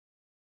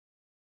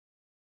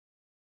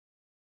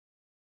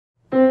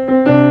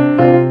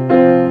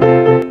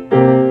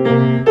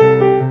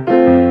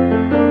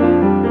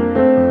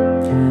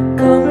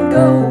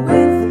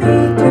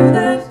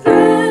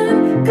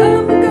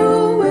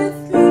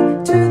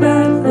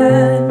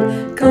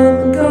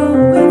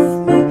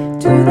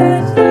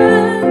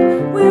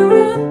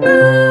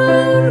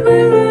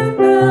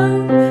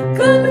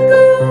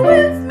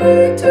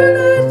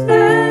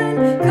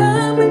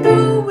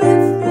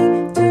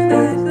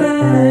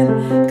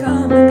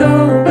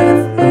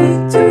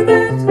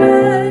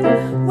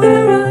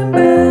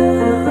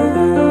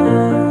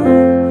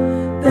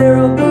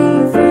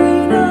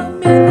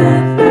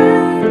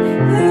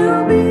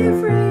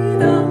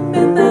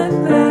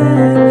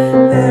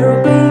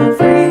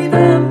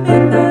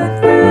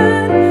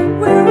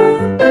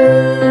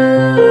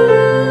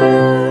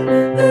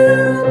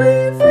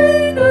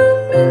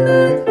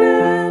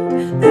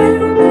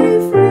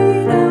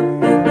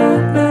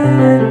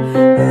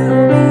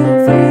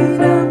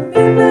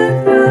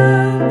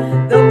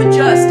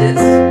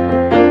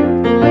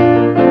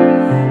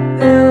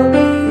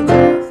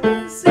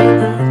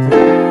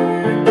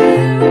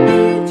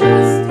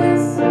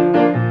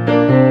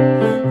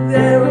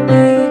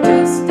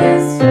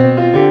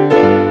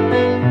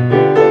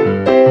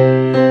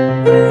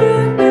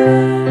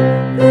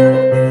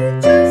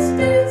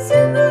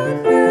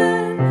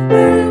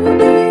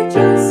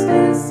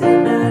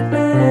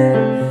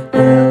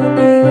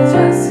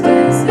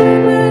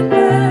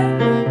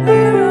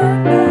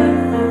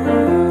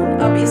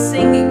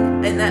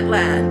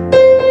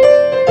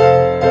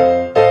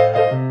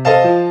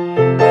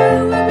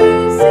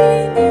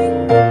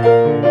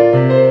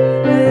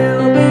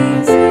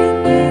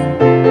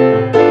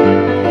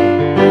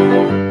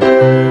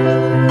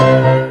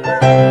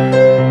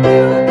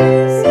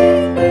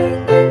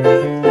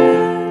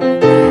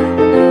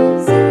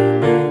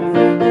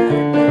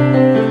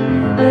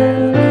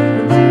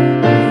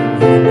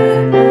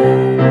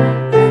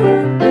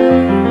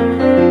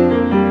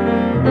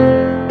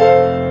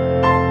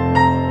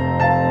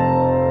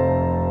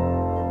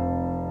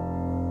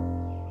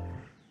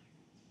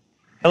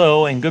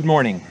and good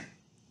morning.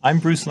 I'm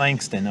Bruce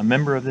Langston, a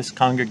member of this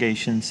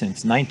congregation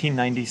since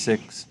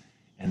 1996,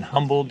 and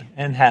humbled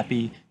and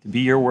happy to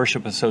be your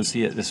worship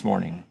associate this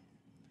morning.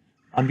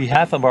 On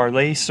behalf of our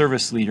lay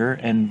service leader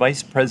and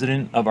vice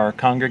president of our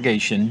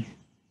congregation,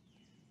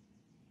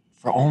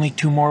 for only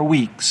 2 more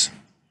weeks,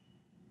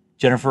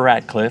 Jennifer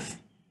Ratcliffe,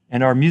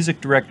 and our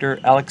music director,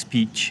 Alex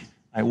Peach,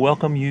 I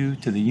welcome you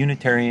to the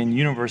Unitarian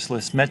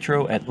Universalist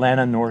Metro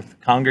Atlanta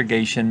North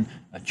congregation,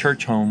 a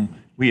church home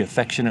we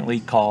affectionately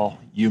call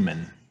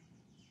UUMAN.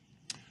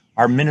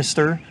 Our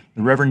minister,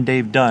 the Reverend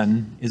Dave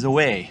Dunn, is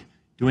away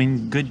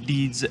doing good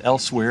deeds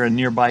elsewhere in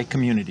nearby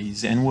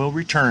communities and will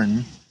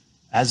return,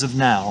 as of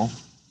now,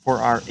 for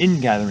our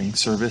ingathering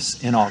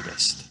service in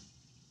August.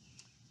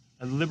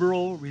 A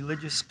liberal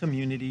religious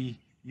community,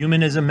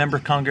 UUMAN is a member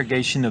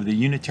congregation of the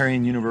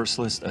Unitarian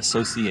Universalist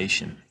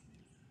Association.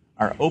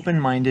 Our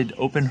open-minded,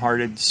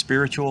 open-hearted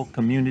spiritual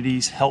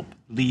communities help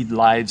lead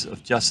lives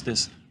of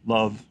justice,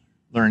 love,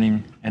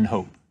 learning, and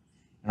hope.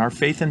 And our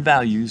faith and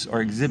values are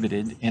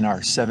exhibited in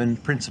our 7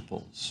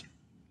 principles.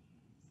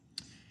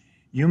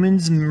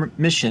 UUMAN's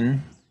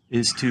mission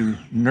is to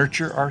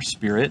nurture our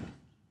spirit,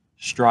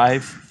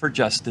 strive for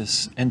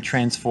justice, and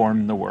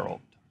transform the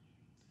world.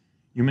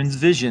 UUMAN's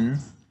vision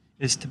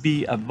is to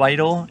be a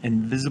vital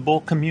and visible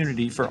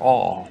community for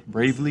all,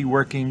 bravely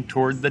working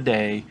toward the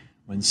day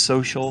when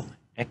social,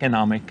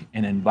 economic,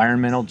 and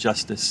environmental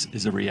justice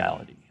is a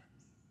reality.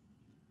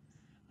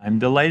 I'm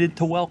delighted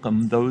to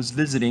welcome those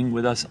visiting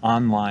with us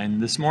online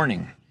this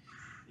morning.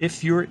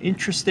 If you're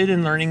interested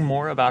in learning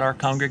more about our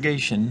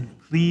congregation,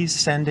 please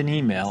send an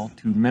email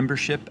to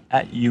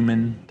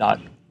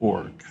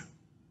membership@uman.org.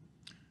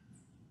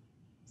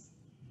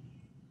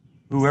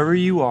 Whoever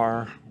you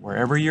are,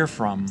 wherever you're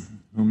from,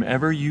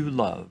 whomever you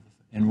love,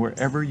 and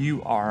wherever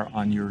you are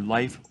on your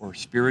life or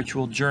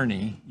spiritual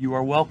journey, you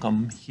are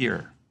welcome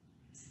here.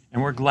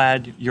 And we're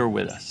glad you're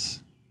with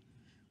us.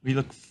 We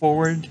look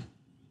forward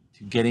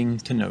to getting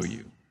to know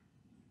you.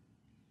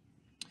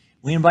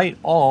 We invite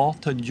all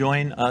to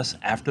join us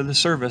after the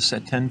service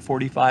at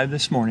 10:45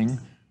 this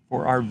morning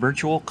for our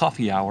virtual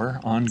coffee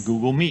hour on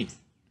Google Meet.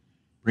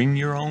 Bring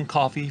your own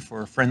coffee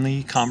for a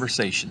friendly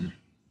conversation.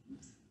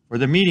 For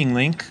the meeting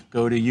link,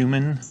 go to the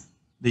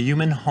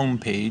UUMAN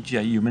homepage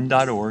at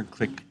uman.org.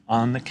 Click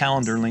on the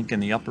calendar link in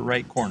the upper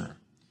right corner.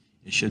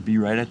 It should be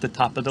right at the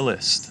top of the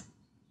list.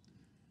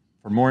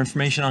 For more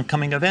information on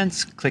coming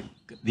events, click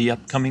the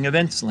upcoming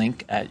events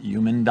link at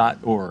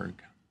uman.org.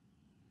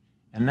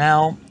 And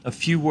now, a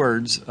few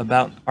words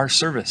about our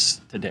service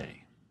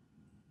today.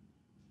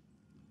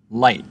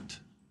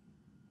 Light,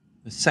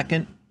 the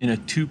second in a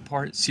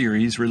 2-part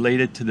series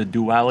related to the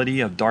duality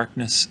of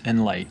darkness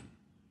and light.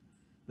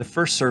 The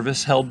first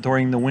service, held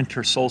during the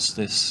winter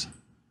solstice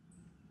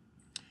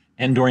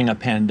and during a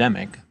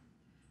pandemic,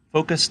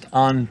 focused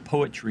on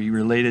poetry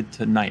related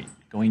to night,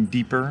 going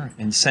deeper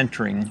and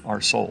centering our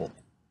soul.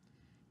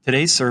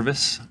 Today's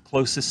service,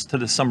 closest to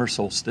the summer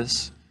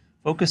solstice,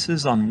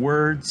 focuses on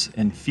words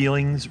and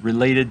feelings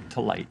related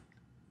to light.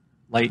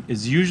 Light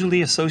is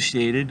usually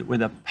associated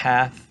with a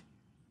path,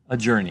 a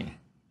journey.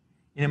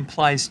 It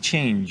implies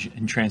change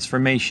and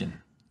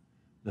transformation.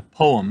 The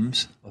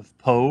poems of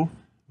Poe,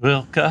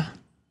 Rilke,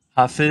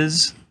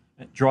 Hafiz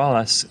draw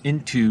us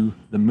into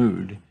the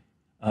mood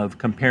of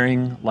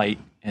comparing light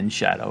and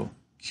shadow,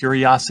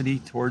 curiosity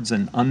towards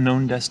an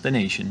unknown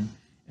destination,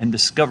 and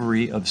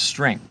discovery of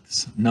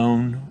strengths,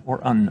 known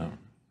or unknown.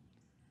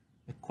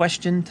 The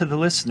question to the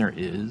listener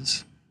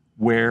is,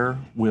 where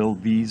will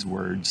these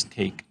words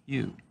take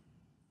you?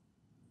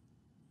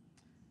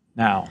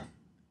 Now,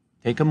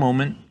 take a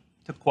moment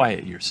to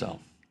quiet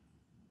yourself.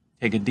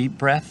 Take a deep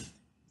breath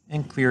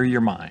and clear your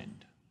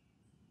mind.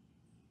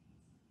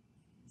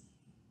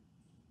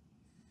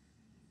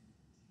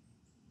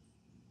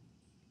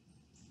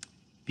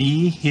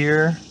 Be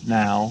here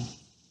now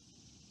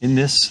in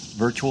this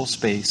virtual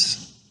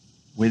space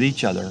with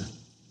each other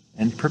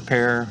and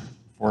prepare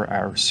for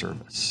our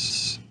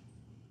service.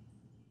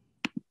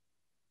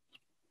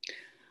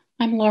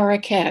 I'm Laura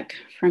Keck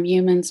from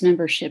UUMAN's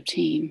membership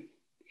team.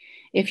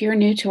 If you're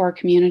new to our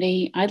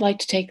community, I'd like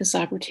to take this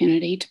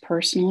opportunity to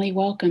personally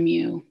welcome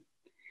you.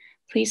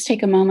 Please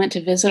take a moment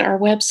to visit our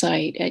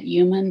website at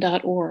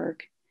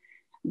uman.org.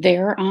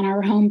 There on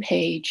our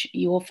homepage,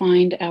 you will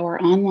find our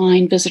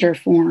online visitor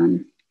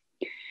form.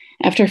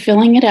 After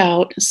filling it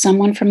out,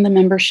 someone from the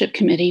membership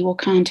committee will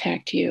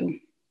contact you.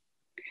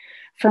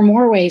 For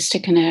more ways to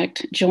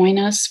connect, join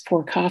us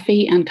for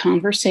coffee and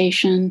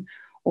conversation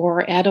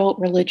or adult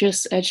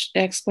religious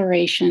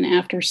exploration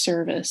after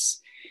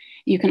service.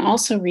 You can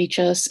also reach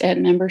us at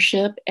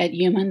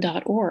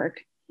membership@uman.org.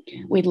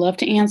 We'd love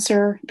to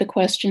answer the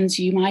questions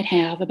you might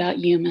have about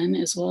UUMAN,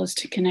 as well as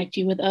to connect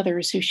you with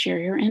others who share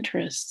your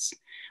interests.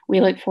 We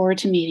look forward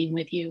to meeting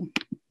with you.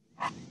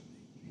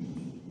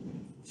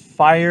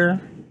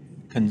 Fire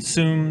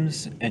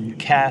consumes and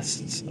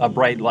casts a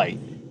bright light.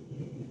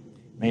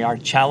 May our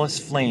chalice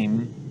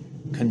flame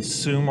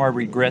consume our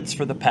regrets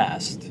for the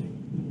past,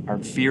 our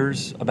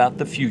fears about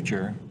the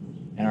future,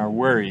 and our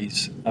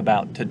worries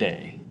about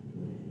today.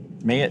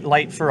 May it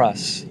light for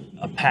us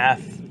a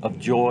path of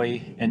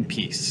joy and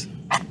peace.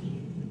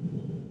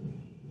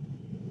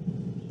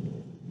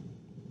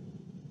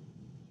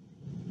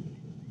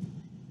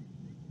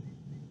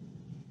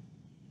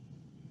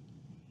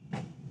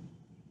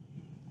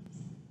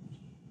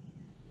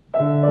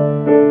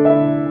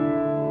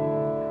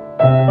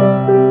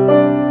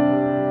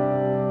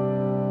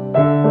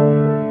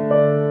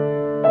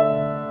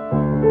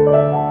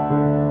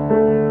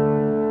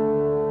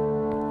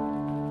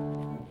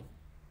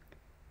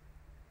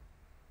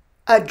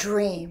 A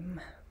Dream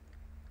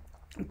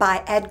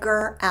by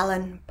Edgar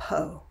Allan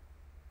Poe.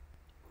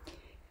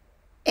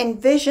 In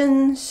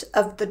visions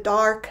of the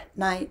dark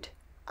night,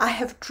 I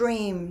have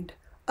dreamed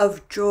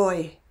of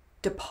joy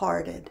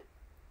departed,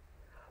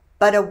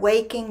 but a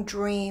waking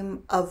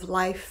dream of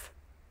life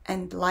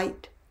and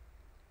light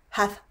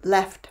hath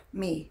left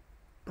me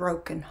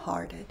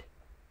broken-hearted.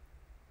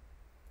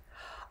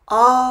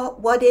 Ah,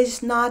 what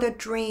is not a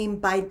dream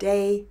by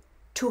day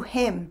to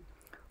him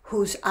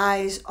whose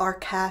eyes are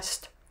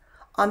cast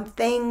on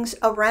things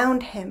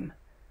around him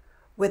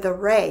with a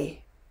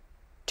ray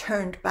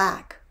turned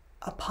back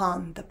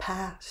upon the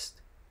past.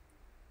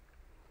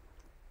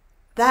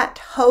 That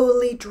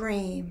holy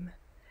dream,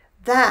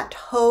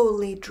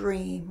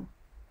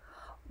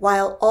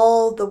 while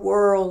all the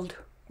world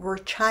were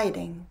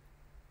chiding,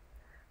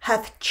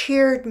 hath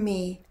cheered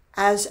me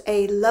as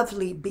a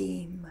lovely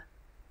beam,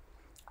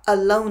 a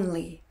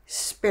lonely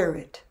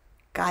spirit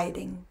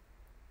guiding.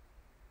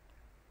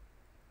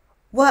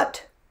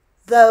 What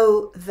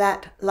though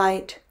that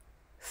light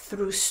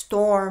through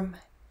storm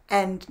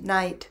and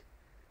night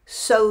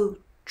so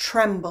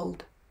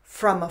trembled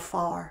from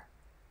afar?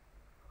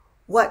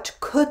 What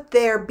could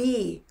there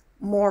be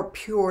more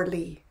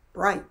purely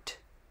bright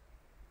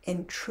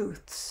in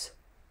truth's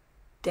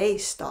day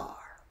star?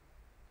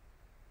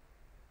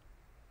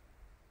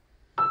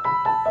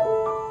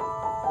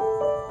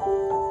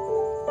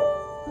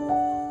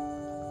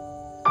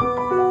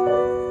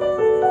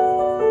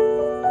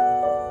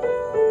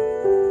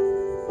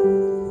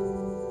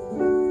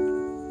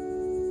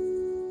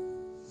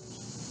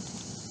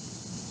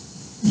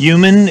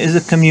 UUMAN is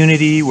a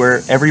community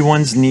where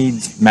everyone's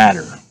needs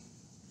matter,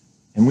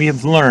 and we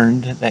have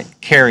learned that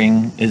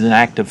caring is an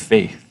act of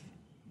faith.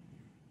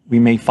 We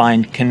may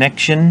find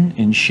connection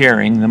in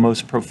sharing the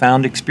most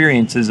profound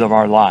experiences of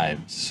our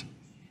lives.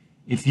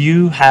 If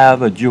you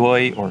have a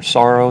joy or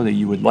sorrow that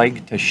you would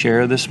like to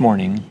share this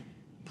morning,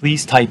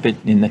 please type it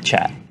in the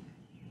chat.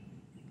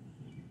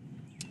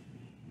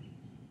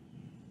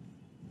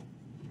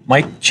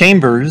 Mike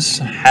Chambers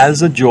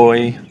has a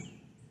joy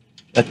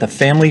that the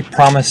Family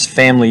Promise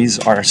families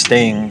are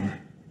staying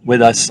with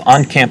us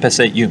on campus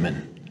at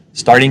UUMAN,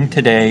 starting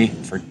today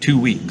for 2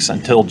 weeks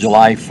until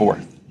July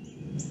 4th.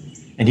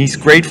 And he's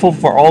grateful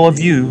for all of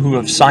you who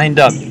have signed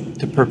up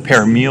to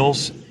prepare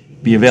meals,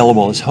 be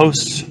available as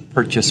hosts,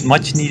 purchase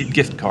much-needed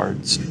gift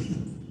cards.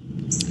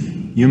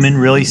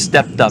 UUMAN really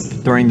stepped up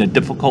during the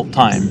difficult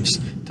times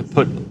to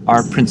put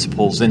our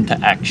principles into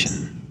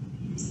action.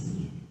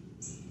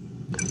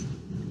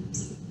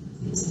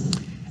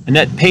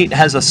 Annette Pate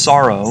has a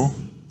sorrow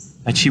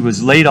that she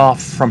was laid off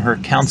from her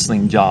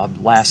counseling job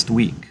last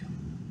week.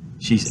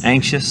 She's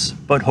anxious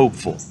but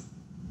hopeful.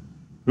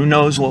 Who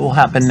knows what will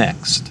happen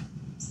next?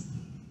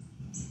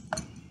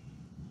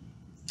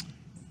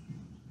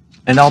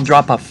 And I'll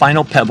drop a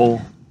final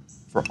pebble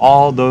for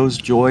all those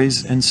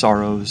joys and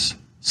sorrows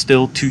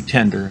still too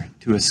tender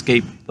to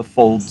escape the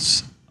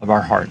folds of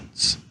our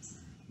hearts.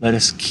 Let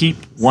us keep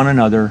one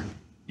another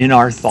in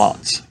our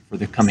thoughts for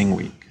the coming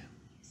week.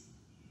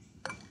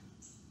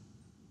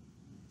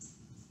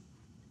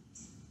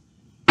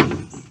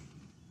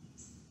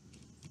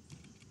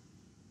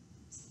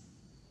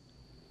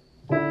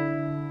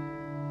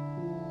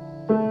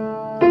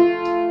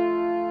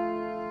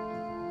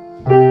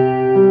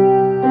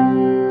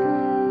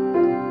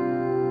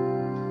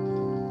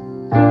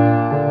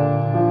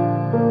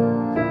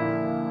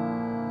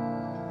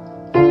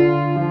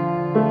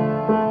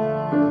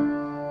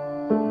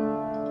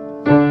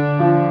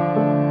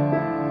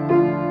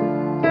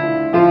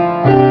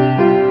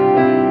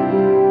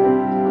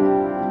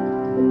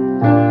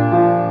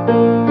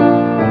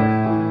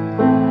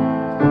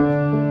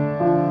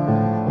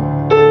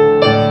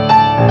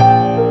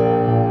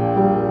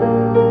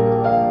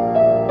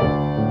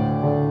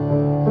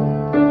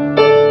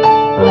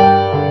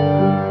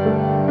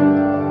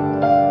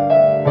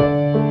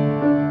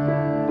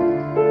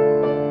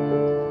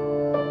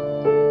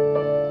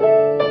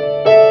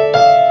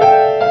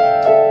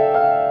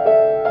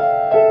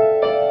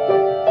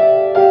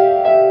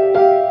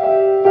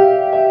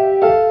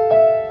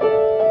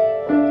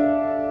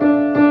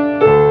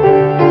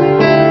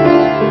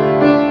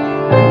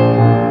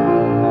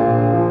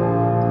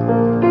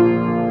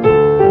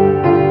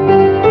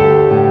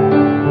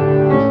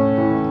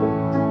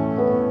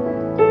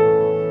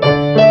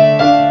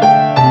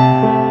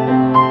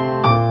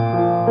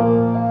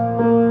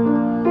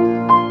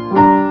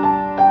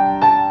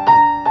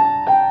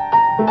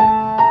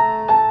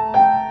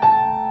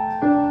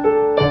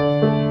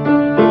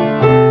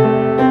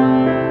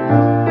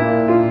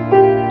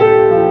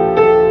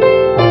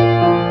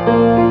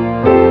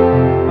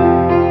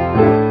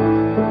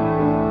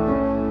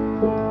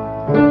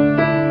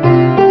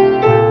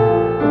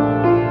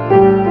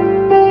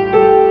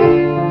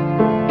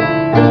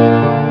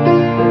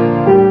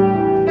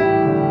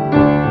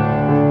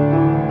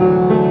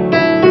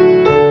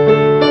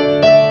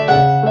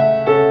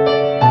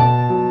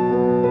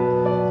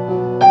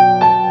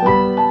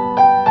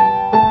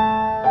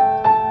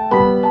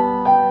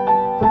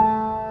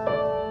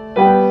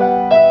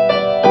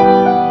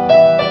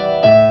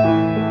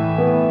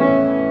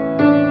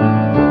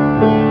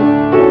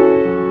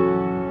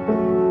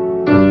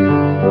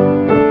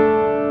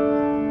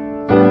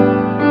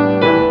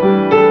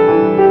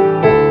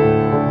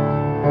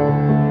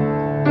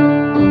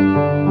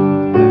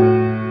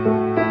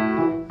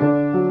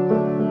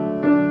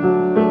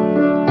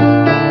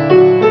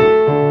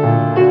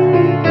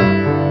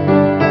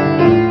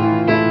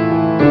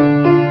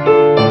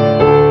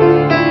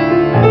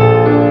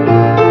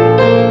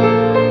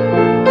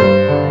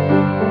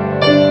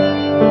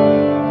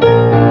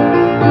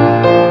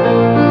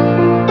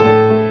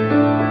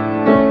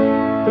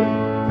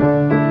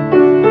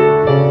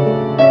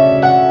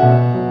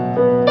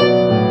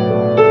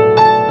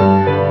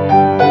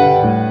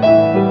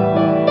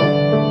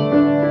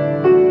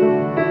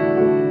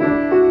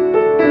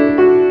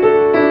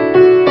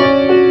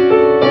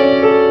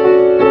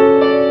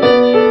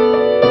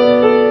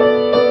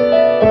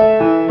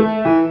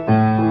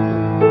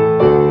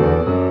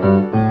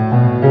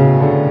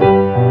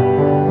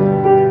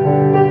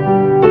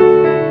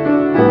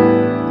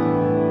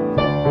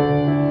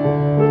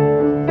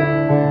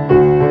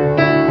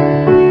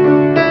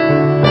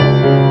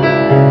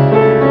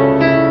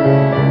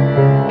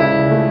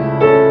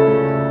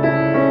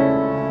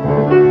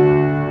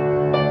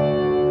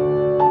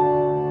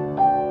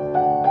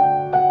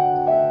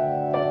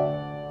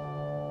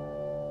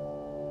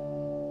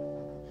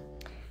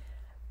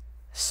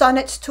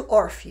 Sonnets to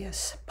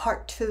Orpheus,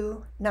 Part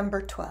 2,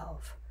 Number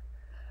 12,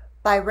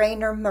 by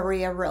Rainer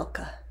Maria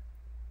Rilke.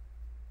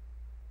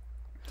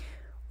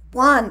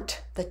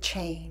 Want the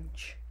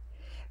change.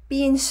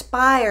 Be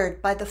inspired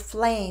by the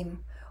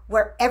flame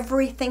where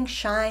everything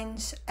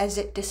shines as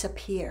it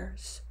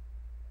disappears.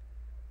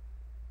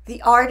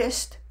 The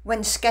artist,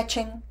 when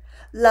sketching,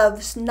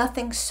 loves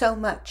nothing so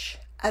much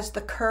as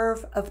the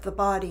curve of the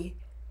body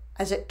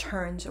as it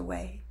turns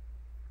away.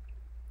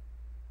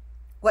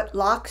 What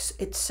locks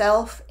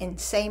itself in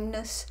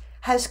sameness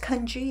has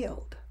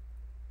congealed.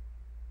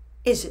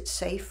 Is it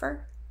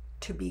safer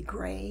to be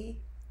gray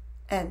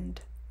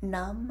and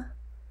numb?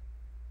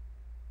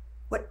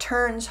 What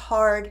turns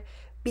hard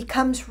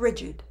becomes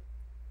rigid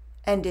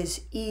and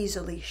is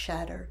easily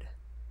shattered.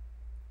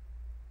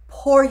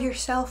 Pour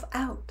yourself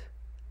out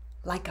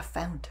like a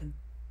fountain.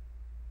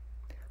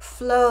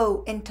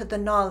 Flow into the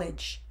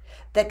knowledge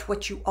that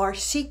what you are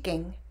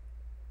seeking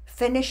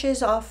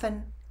finishes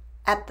often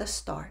at the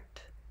start,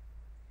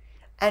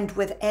 and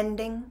with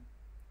ending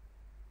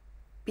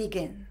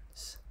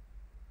begins.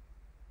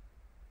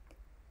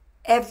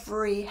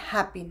 Every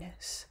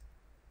happiness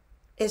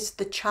is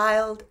the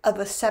child of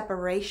a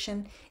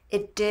separation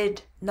it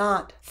did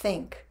not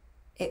think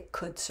it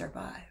could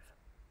survive.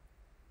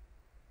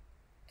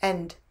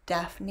 And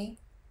Daphne,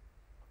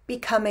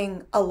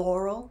 becoming a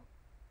laurel,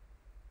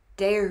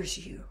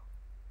 dares you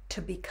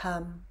to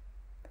become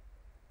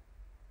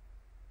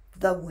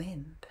the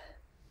wind.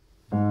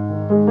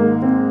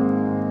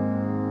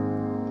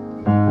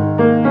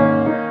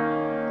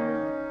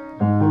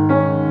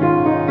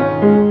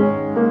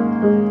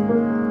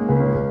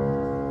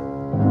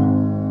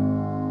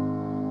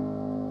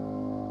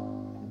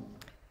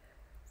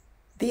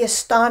 The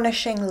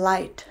Astonishing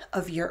Light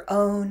of Your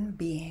Own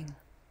Being,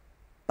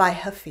 by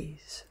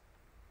Hafiz.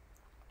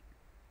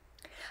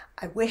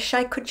 I wish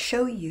I could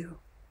show you,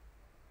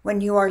 when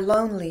you are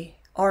lonely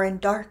or in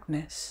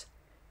darkness,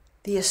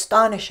 the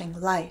astonishing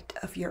light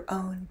of your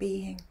own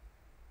being.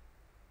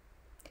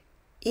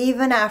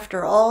 Even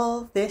after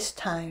all this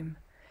time,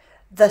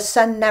 the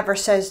sun never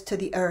says to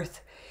the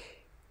earth,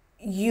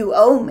 "You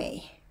owe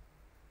me."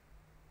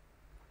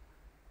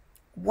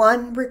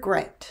 One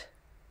regret,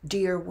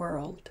 dear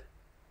world,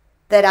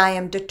 that I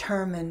am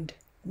determined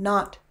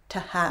not to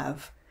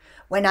have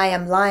when I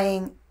am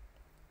lying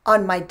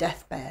on my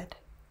deathbed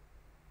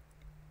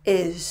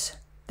is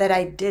that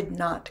I did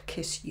not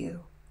kiss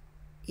you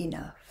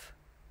enough.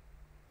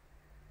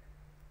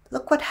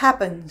 Look what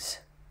happens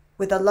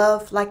with a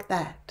love like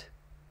that.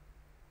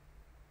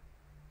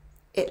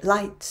 It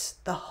lights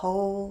the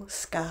whole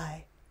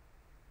sky.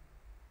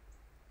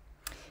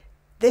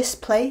 This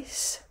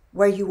place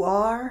where you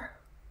are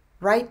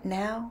right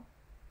now,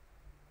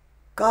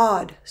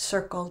 God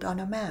circled on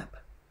a map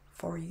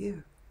for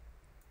you.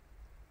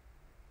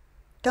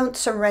 Don't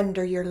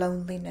surrender your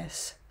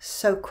loneliness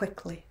so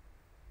quickly.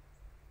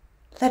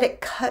 Let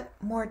it cut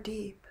more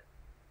deep.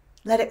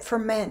 Let it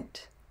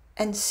ferment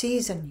and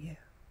season you,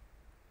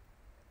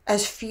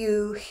 as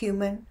few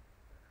human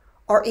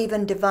or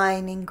even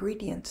divine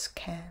ingredients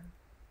can.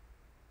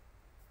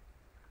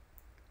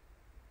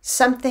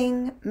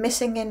 Something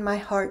missing in my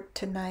heart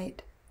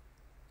tonight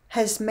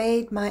has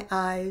made my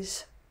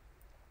eyes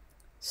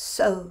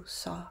so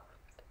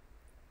soft,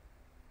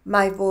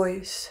 my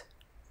voice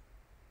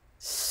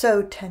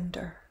so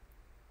tender,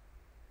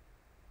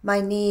 my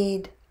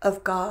need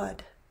of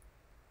God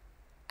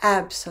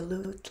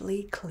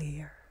absolutely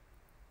clear.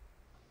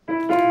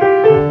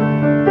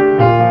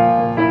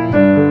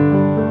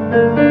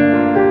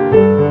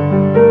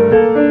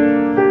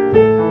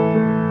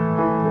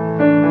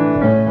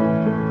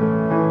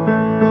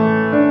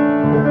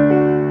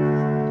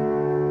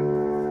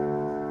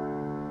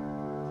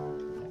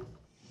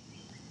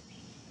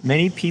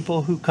 Many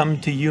people who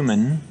come to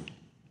UUMAN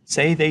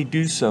say they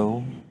do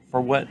so for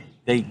what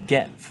they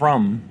get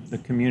from the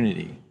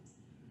community.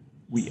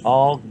 We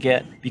all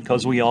get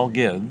because we all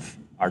give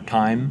our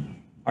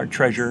time, our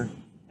treasure,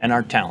 and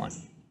our talent.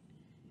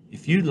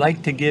 If you'd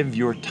like to give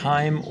your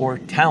time or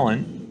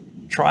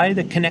talent, try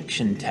the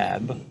Connection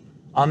tab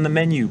on the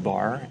menu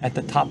bar at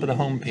the top of the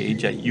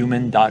homepage at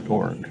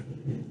UUMAN.org.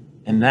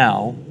 And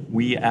now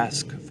we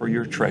ask for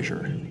your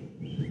treasure.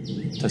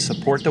 To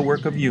support the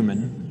work of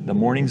UUMAN, the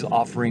morning's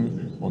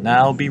offering will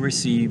now be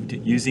received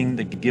using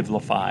the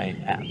Givelify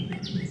app.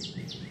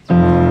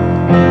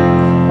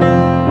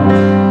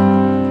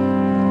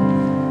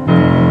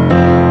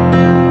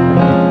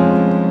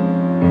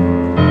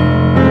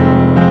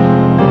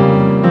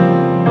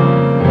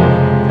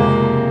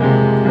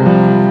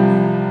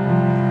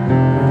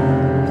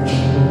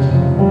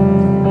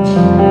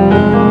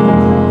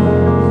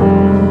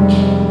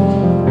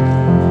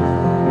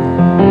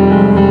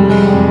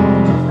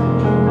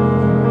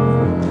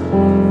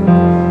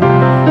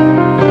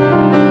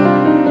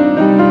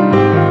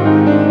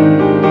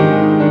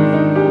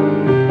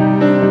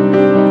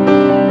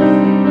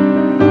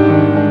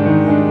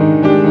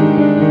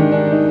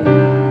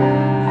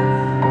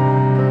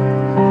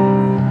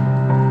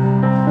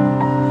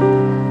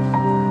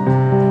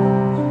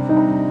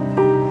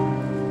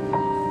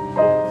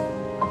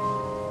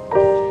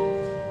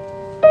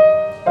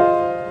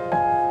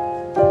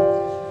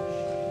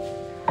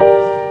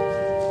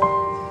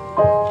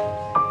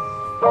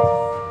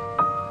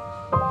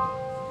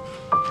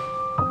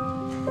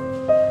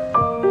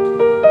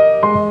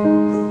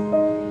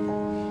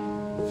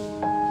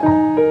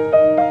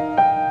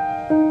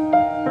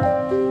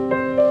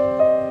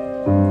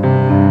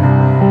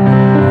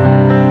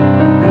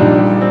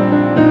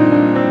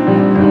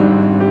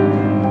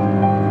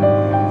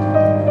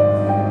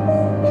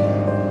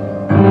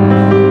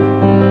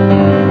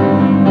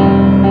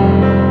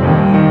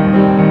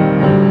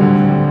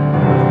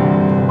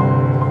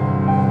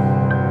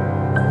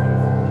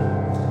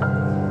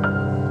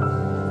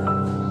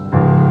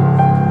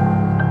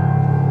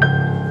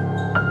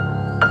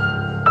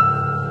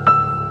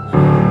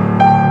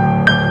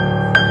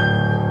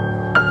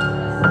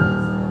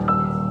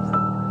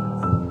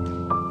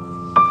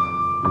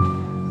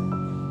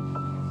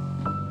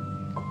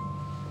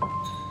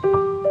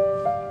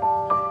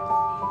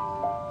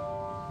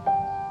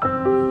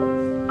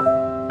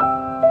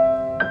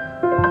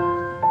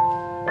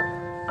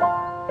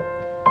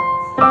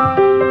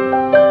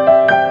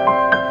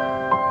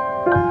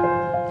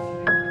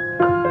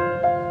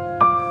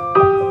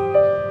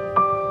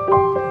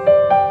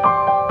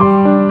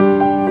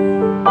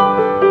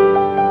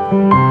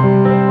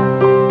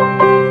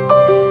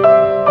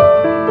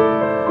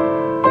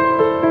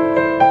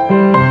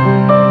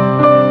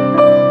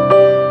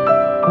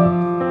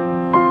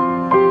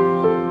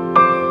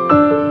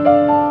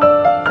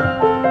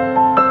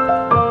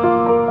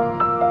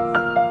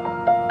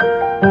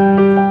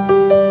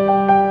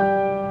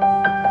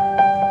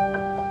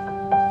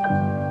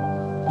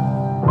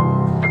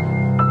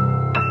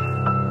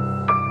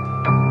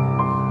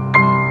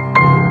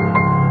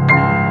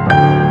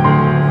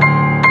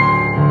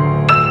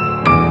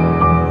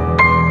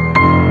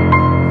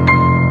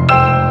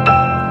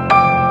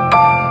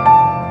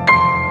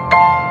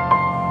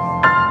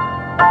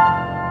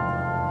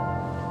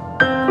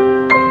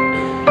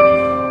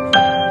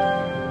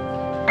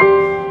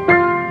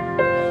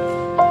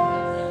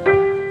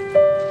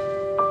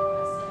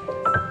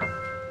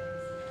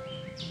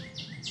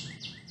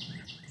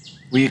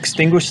 We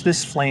extinguish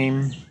this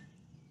flame,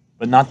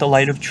 but not the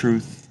light of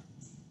truth,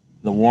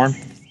 the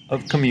warmth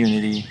of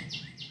community,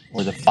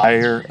 or the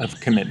fire of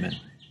commitment.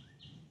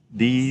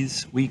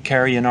 These we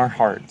carry in our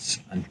hearts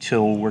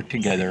until we're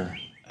together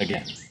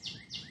again.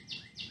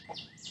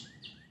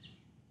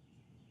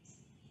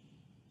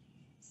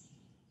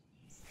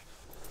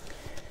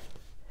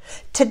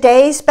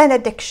 Today's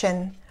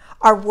benediction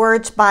are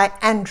words by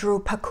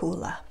Andrew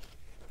Pakula.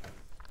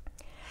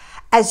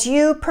 As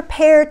you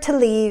prepare to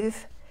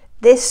leave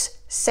this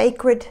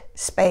sacred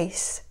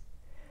space,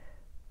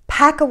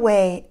 pack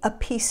away a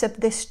piece of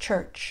this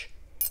church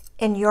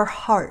in your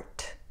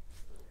heart.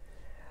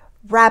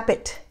 Wrap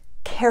it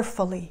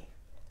carefully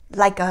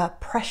like a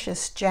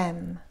precious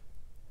gem.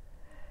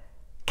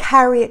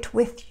 Carry it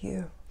with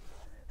you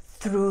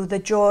through the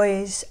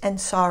joys and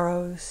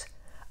sorrows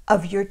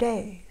of your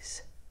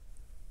days.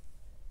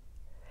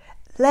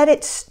 Let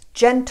its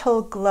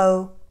gentle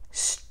glow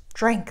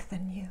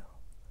strengthen you,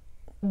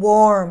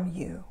 warm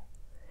you,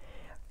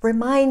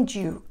 remind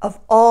you of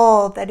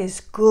all that is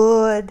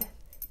good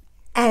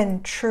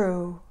and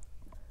true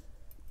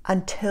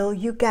until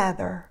you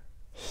gather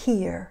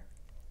here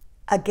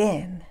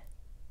again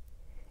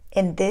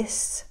in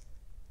this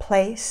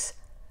place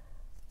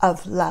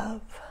of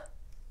love.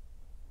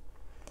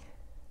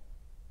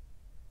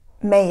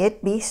 May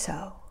it be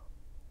so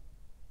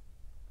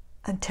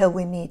until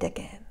we meet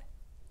again.